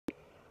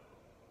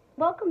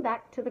Welcome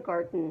back to the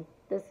garden.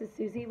 This is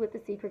Susie with the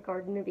Secret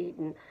Garden of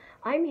Eden.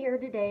 I'm here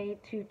today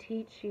to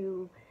teach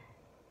you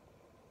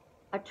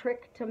a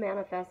trick to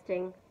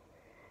manifesting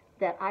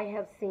that I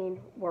have seen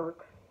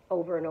work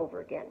over and over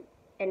again.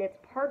 And it's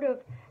part of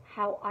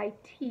how I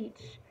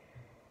teach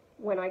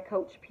when I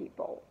coach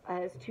people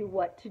as to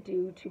what to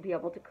do to be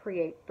able to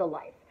create the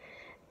life.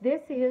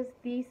 This is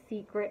the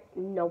secret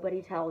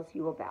nobody tells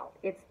you about.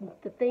 It's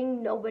the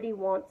thing nobody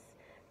wants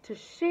to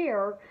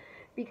share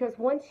because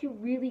once you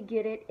really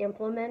get it,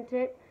 implement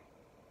it,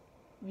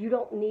 you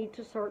don't need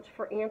to search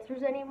for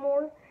answers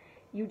anymore.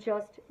 You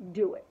just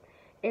do it.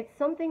 It's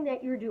something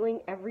that you're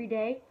doing every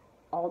day,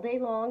 all day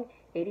long,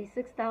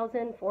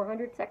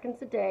 86,400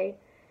 seconds a day.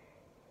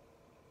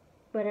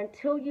 But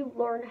until you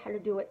learn how to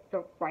do it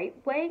the right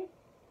way,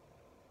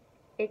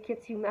 it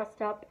gets you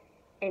messed up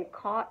and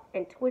caught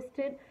and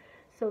twisted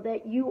so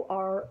that you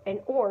are an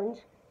orange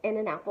in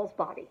an apple's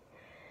body.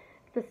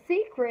 The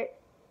secret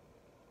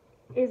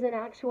is in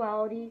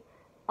actuality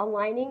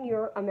aligning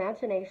your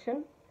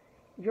imagination,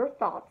 your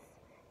thoughts,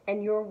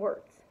 and your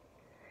words.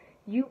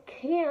 You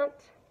can't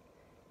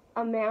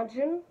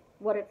imagine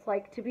what it's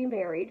like to be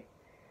married,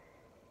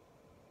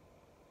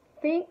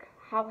 think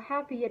how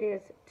happy it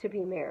is to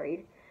be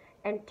married,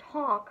 and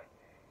talk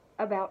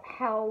about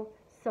how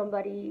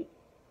somebody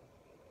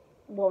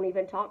won't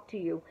even talk to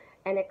you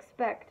and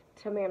expect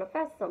to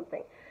manifest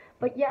something.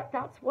 But yet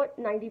that's what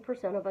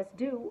 90% of us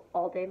do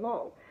all day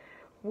long.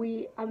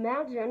 We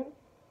imagine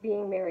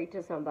being married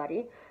to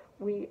somebody.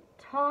 We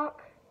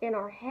talk in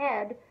our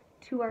head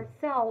to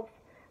ourselves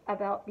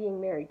about being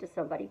married to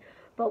somebody,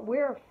 but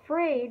we're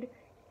afraid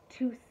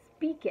to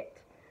speak it.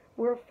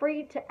 We're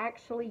afraid to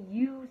actually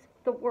use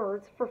the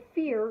words for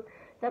fear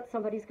that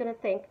somebody's going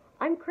to think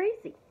I'm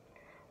crazy.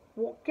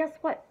 Well, guess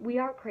what? We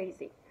are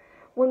crazy.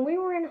 When we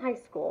were in high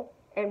school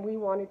and we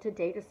wanted to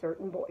date a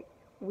certain boy,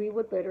 we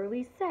would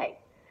literally say,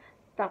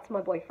 that's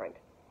my boyfriend.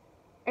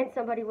 And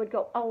somebody would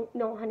go, oh,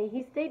 no, honey,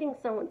 he's dating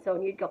so-and-so.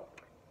 And you'd go,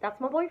 that's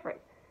my boyfriend.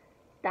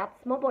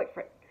 That's my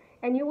boyfriend.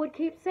 And you would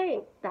keep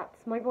saying,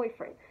 that's my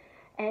boyfriend.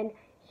 And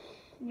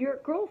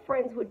your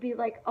girlfriends would be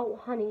like, oh,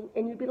 honey.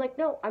 And you'd be like,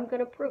 no, I'm going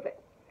to prove it.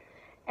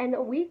 And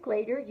a week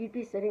later, you'd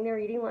be sitting there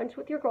eating lunch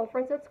with your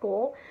girlfriends at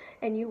school.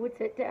 And you would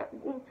sit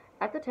down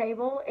at the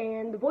table.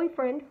 And the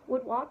boyfriend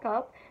would walk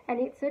up. And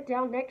he'd sit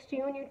down next to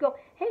you. And you'd go,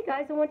 hey,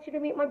 guys, I want you to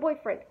meet my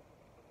boyfriend.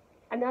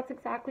 And that's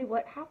exactly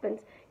what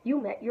happens.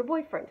 You met your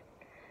boyfriend.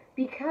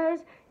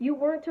 Because you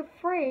weren't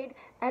afraid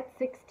at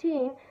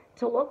 16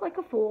 to look like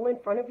a fool in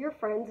front of your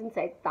friends and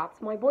say,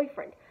 that's my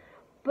boyfriend.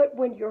 But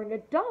when you're an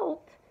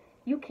adult,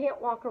 you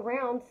can't walk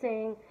around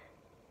saying,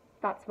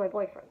 that's my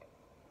boyfriend.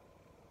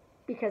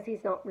 Because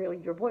he's not really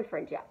your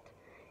boyfriend yet.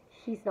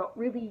 He's not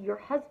really your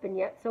husband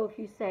yet. So if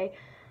you say,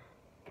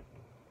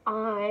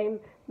 I'm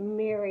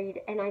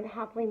married and I'm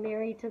happily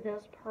married to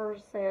this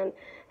person,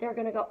 they're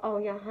going to go, oh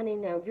yeah, honey,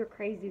 no, you're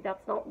crazy.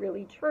 That's not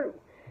really true.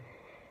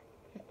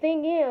 The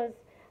thing is,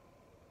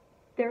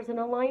 there's an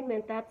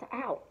alignment that's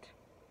out.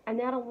 And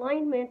that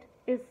alignment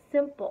is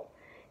simple.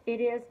 It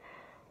is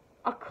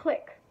a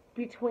click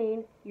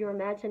between your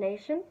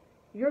imagination,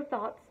 your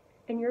thoughts,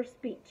 and your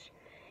speech.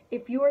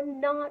 If you're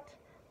not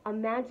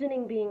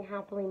imagining being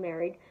happily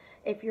married,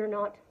 if you're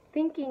not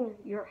thinking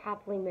you're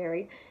happily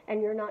married,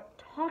 and you're not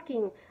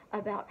talking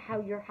about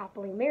how you're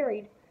happily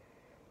married,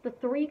 the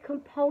three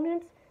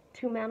components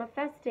to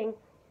manifesting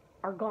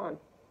are gone.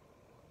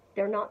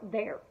 They're not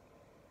there.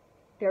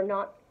 They're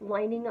not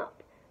lining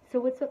up.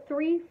 So it's a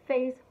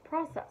three-phase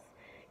process.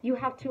 You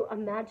have to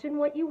imagine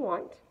what you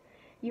want,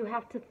 you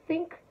have to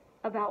think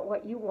about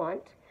what you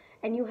want,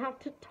 and you have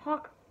to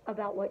talk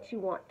about what you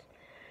want.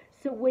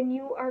 So when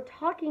you are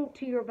talking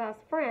to your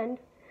best friend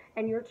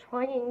and you're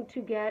trying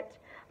to get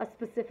a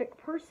specific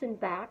person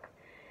back,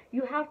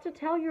 you have to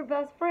tell your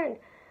best friend,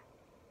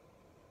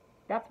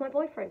 that's my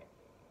boyfriend.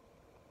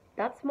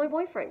 That's my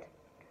boyfriend.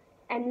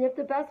 And if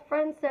the best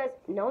friend says,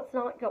 no, it's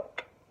not, go,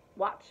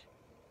 watch.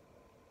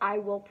 I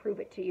will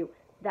prove it to you.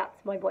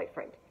 That's my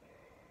boyfriend.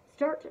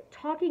 Start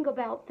talking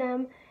about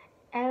them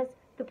as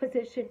the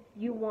position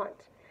you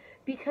want.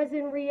 Because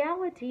in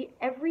reality,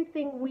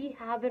 everything we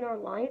have in our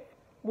life,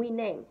 we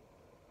name.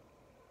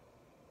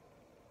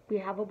 We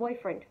have a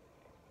boyfriend.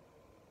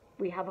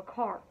 We have a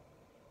car.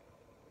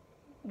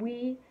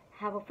 We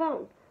have a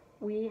phone.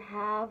 We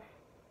have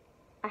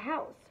a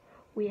house.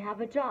 We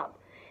have a job.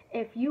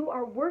 If you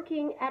are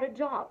working at a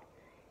job,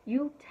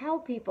 you tell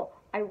people,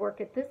 I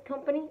work at this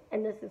company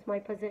and this is my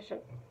position.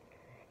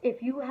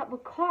 If you have a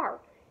car,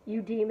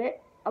 you deem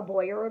it a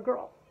boy or a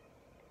girl.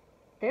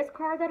 This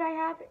car that I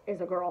have is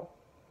a girl.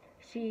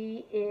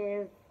 She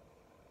is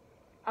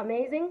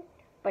amazing,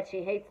 but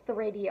she hates the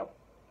radio.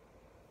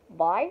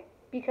 Why?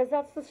 Because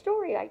that's the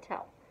story I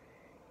tell.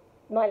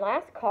 My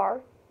last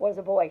car was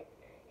a boy.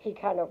 He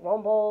kind of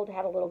rumbled,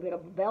 had a little bit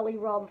of belly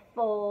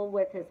ruffle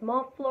with his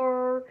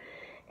muffler,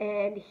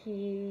 and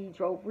he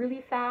drove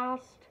really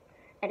fast,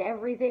 and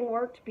everything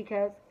worked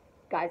because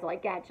guys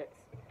like gadgets.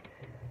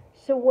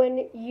 So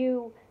when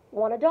you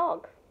want a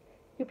dog,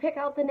 you pick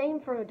out the name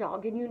for a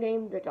dog and you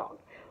name the dog.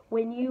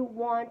 When you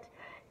want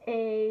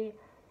a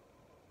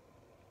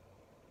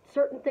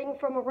certain thing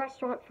from a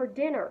restaurant for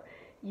dinner.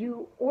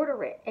 You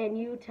order it and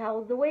you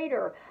tell the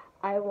waiter,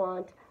 I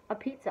want a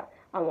pizza.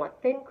 I want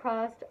thin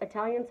crust,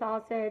 Italian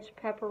sausage,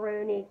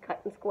 pepperoni,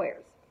 cut in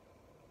squares.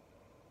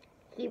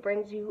 He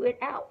brings you it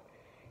out.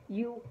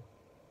 You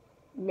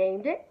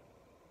named it,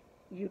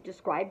 you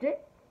described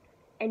it,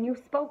 and you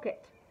spoke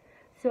it.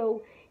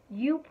 So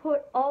you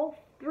put all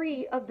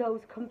three of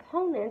those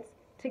components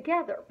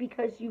together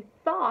because you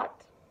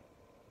thought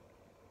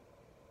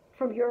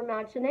from your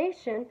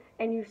imagination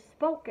and you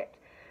spoke it.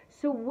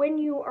 So when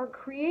you are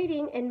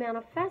creating and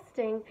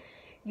manifesting,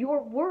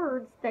 your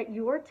words that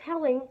you are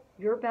telling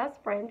your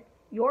best friend,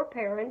 your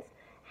parents,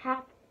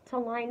 have to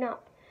line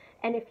up.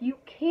 And if you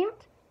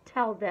can't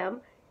tell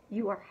them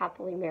you are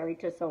happily married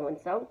to so and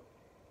so,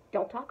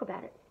 don't talk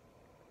about it.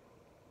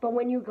 But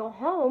when you go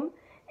home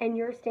and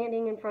you're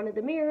standing in front of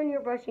the mirror and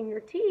you're brushing your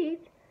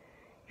teeth,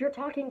 you're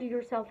talking to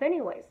yourself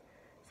anyways.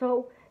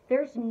 So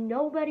there's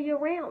nobody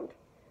around.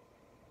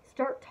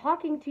 Start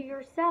talking to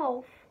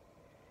yourself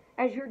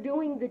as you're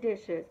doing the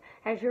dishes,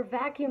 as you're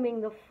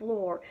vacuuming the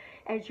floor,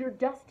 as you're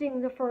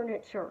dusting the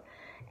furniture,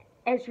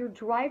 as you're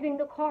driving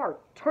the car.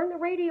 Turn the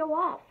radio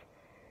off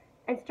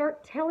and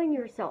start telling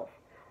yourself,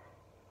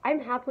 I'm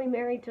happily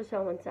married to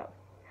so-and-so.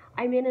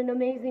 I'm in an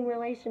amazing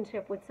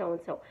relationship with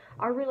so-and-so.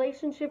 Our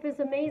relationship is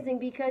amazing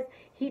because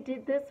he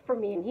did this for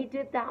me and he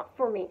did that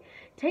for me.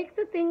 Take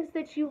the things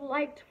that you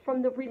liked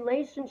from the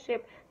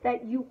relationship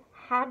that you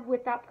had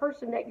with that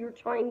person that you're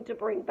trying to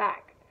bring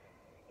back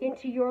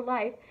into your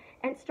life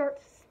and start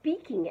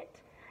speaking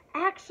it.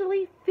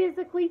 Actually,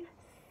 physically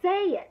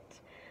say it.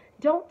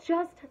 Don't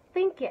just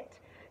think it.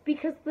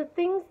 Because the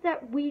things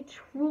that we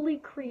truly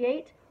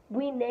create,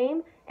 we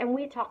name and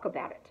we talk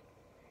about it.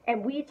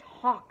 And we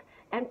talk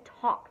and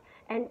talk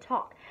and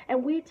talk.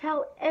 And we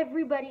tell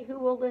everybody who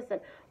will listen,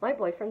 my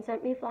boyfriend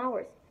sent me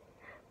flowers.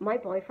 My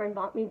boyfriend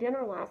bought me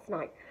dinner last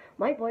night.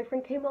 My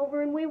boyfriend came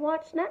over and we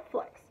watched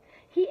Netflix.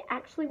 He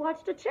actually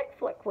watched a chick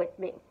flick with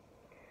me.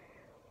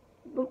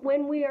 But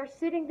when we are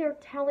sitting there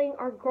telling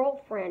our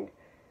girlfriend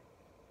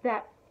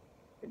that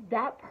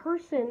that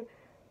person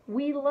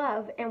we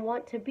love and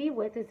want to be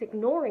with is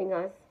ignoring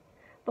us,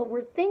 but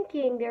we're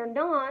thinking they're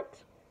not,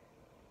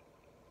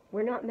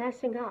 we're not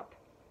messing up.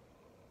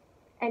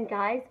 And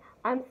guys,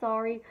 I'm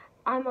sorry,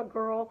 I'm a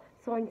girl,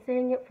 so I'm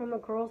saying it from a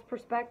girl's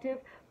perspective,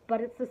 but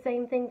it's the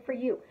same thing for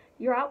you.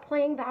 You're out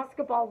playing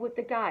basketball with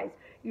the guys.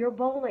 You're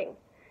bowling.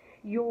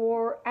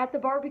 You're at the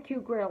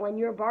barbecue grill and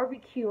you're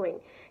barbecuing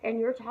and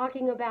you're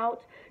talking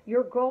about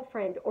your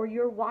girlfriend or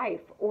your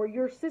wife or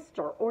your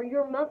sister or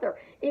your mother.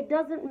 It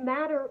doesn't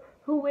matter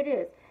who it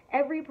is.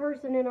 Every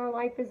person in our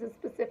life is a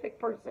specific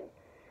person.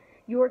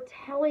 You're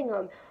telling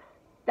them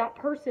that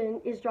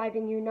person is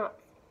driving you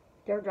nuts.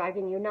 They're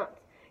driving you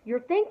nuts. You're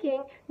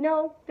thinking,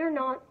 no, they're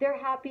not. They're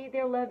happy.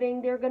 They're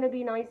loving. They're going to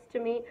be nice to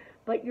me.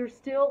 But you're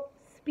still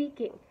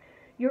speaking.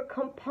 Your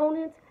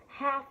components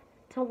have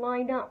to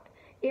line up.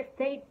 If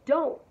they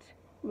don't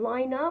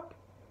line up,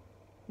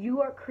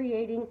 you are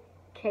creating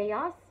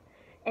chaos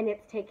and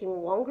it's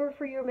taking longer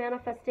for your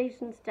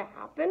manifestations to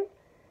happen.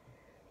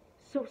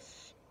 So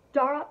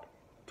stop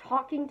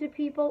talking to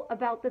people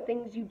about the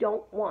things you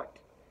don't want.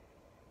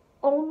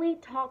 Only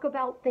talk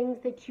about things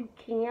that you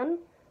can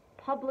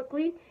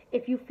publicly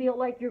if you feel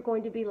like you're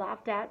going to be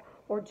laughed at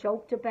or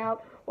joked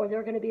about or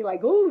they're going to be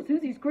like, oh,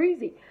 Susie's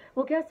crazy.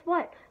 Well, guess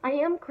what? I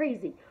am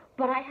crazy,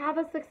 but I have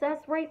a success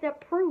rate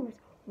that proves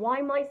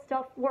why my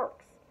stuff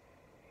works.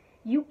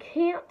 You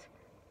can't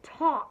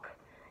talk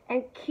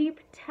and keep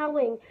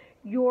telling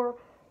your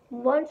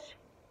lunch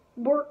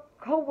work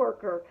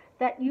coworker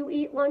that you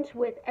eat lunch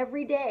with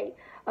every day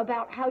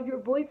about how your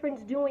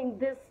boyfriend's doing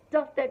this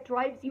stuff that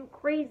drives you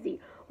crazy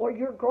or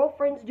your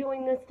girlfriend's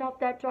doing this stuff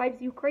that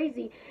drives you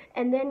crazy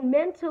and then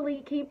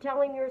mentally keep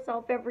telling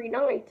yourself every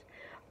night,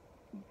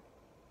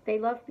 they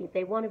love me,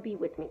 they want to be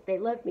with me, they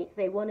love me,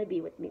 they want to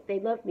be with me, they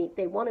love me,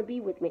 they want to be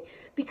with me.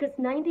 Because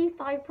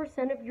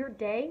 95% of your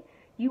day,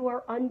 you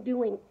are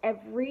undoing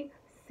every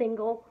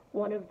single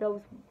one of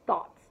those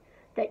thoughts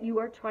that you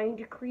are trying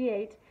to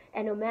create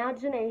an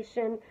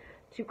imagination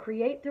to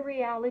create the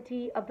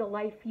reality of the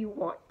life you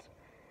want.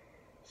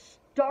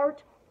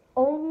 Start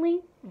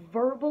only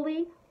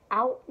verbally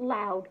out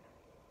loud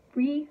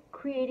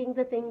recreating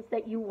the things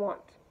that you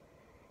want.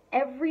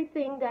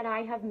 Everything that I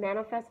have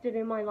manifested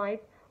in my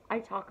life, I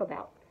talk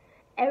about.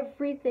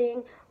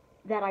 Everything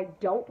that I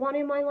don't want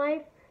in my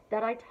life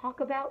that I talk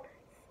about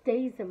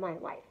stays in my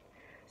life.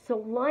 So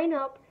line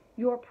up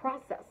your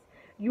process.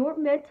 Your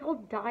mental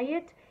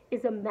diet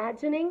is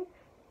imagining,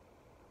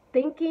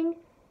 thinking,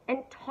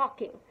 and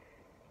talking.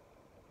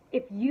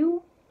 If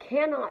you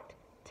cannot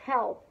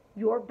tell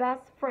your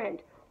best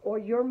friend or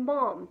your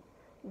mom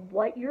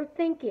what you're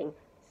thinking,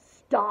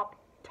 stop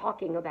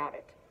talking about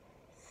it.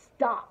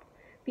 Stop.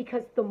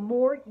 Because the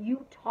more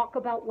you talk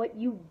about what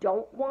you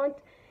don't want,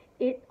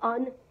 it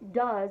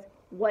undoes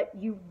what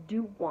you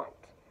do want.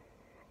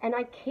 And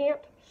I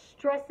can't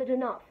stress it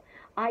enough.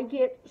 I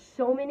get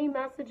so many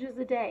messages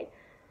a day.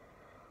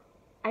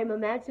 I'm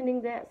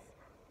imagining this.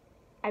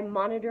 I'm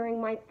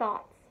monitoring my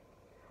thoughts.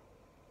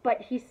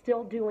 But he's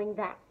still doing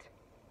that.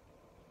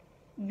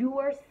 You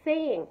are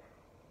saying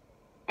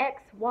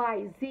X,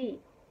 Y, Z,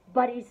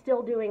 but he's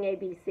still doing A,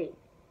 B, C.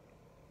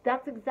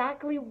 That's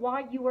exactly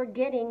why you are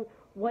getting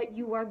what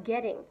you are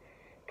getting.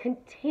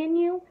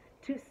 Continue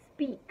to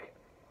speak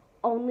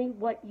only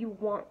what you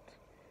want.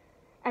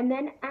 And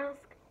then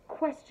ask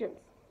questions.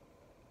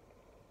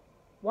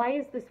 Why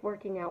is this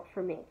working out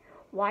for me?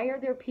 Why are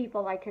there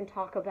people I can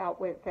talk about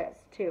with this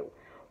too?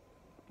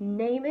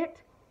 Name it,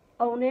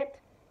 own it,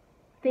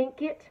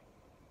 think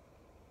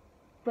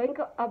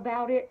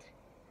about it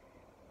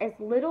as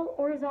little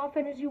or as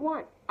often as you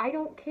want. I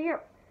don't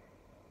care.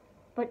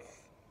 But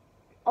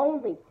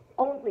only,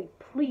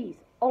 please,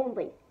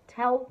 only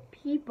tell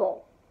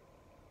people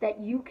that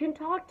you can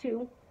talk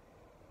to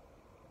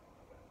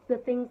the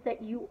things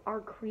that you are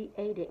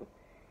creating.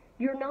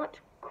 You're not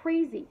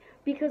crazy.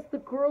 Because the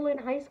girl in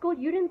high school,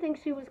 you didn't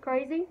think she was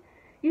crazy.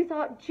 You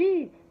thought,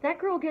 gee, that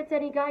girl gets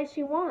any guy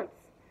she wants.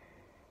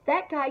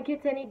 That guy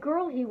gets any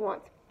girl he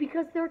wants.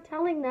 Because they're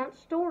telling that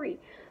story.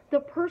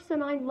 The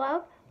person I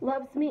love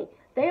loves me.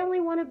 They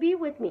only want to be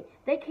with me.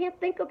 They can't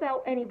think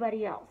about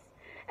anybody else.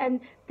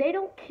 And they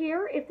don't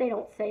care if they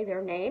don't say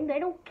their name. They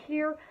don't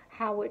care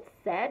how it's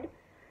said.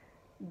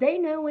 They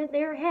know in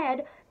their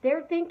head,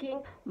 they're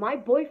thinking, my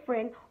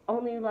boyfriend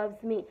only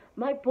loves me.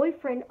 My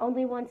boyfriend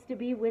only wants to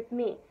be with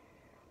me.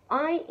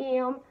 I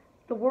am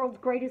the world's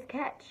greatest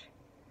catch.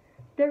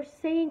 They're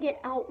saying it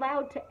out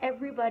loud to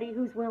everybody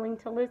who's willing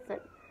to listen.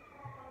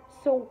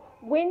 So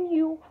when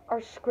you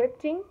are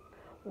scripting,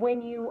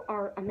 when you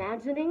are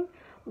imagining,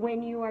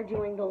 when you are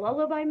doing the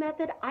lullaby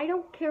method, I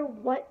don't care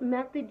what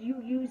method you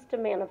use to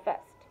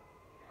manifest.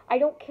 I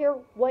don't care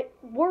what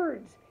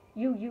words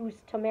you use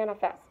to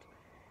manifest.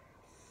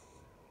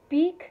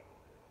 Speak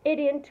it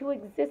into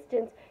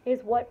existence is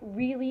what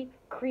really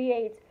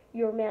creates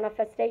your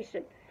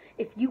manifestation.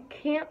 If you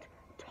can't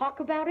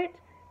talk about it,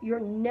 you're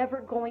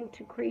never going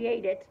to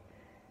create it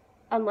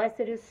unless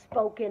it is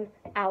spoken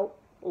out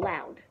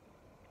loud.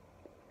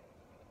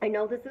 I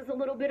know this is a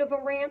little bit of a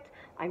rant.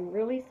 I'm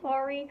really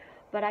sorry,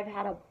 but I've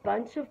had a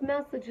bunch of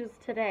messages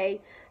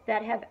today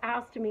that have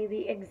asked me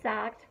the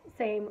exact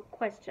same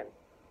question.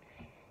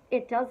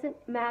 It doesn't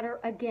matter,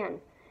 again,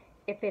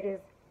 if it is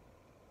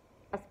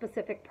a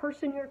specific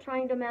person you're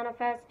trying to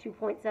manifest,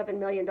 $2.7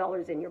 million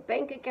in your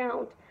bank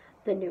account,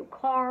 the new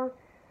car.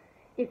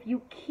 If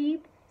you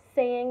keep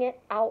saying it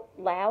out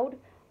loud,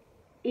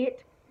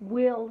 it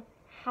will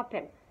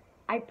happen.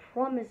 I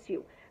promise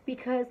you.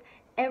 Because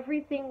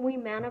everything we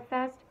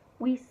manifest,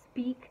 we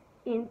speak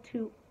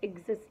into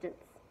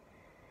existence.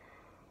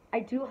 I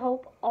do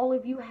hope all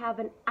of you have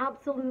an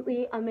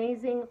absolutely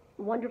amazing,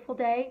 wonderful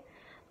day.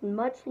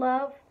 Much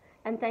love,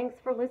 and thanks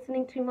for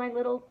listening to my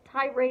little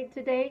tirade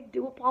today.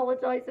 Do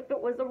apologize if it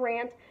was a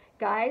rant.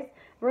 Guys,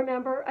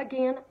 remember,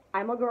 again,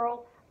 I'm a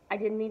girl. I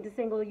didn't mean to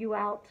single you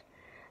out.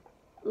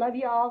 Love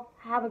y'all.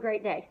 Have a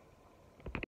great day.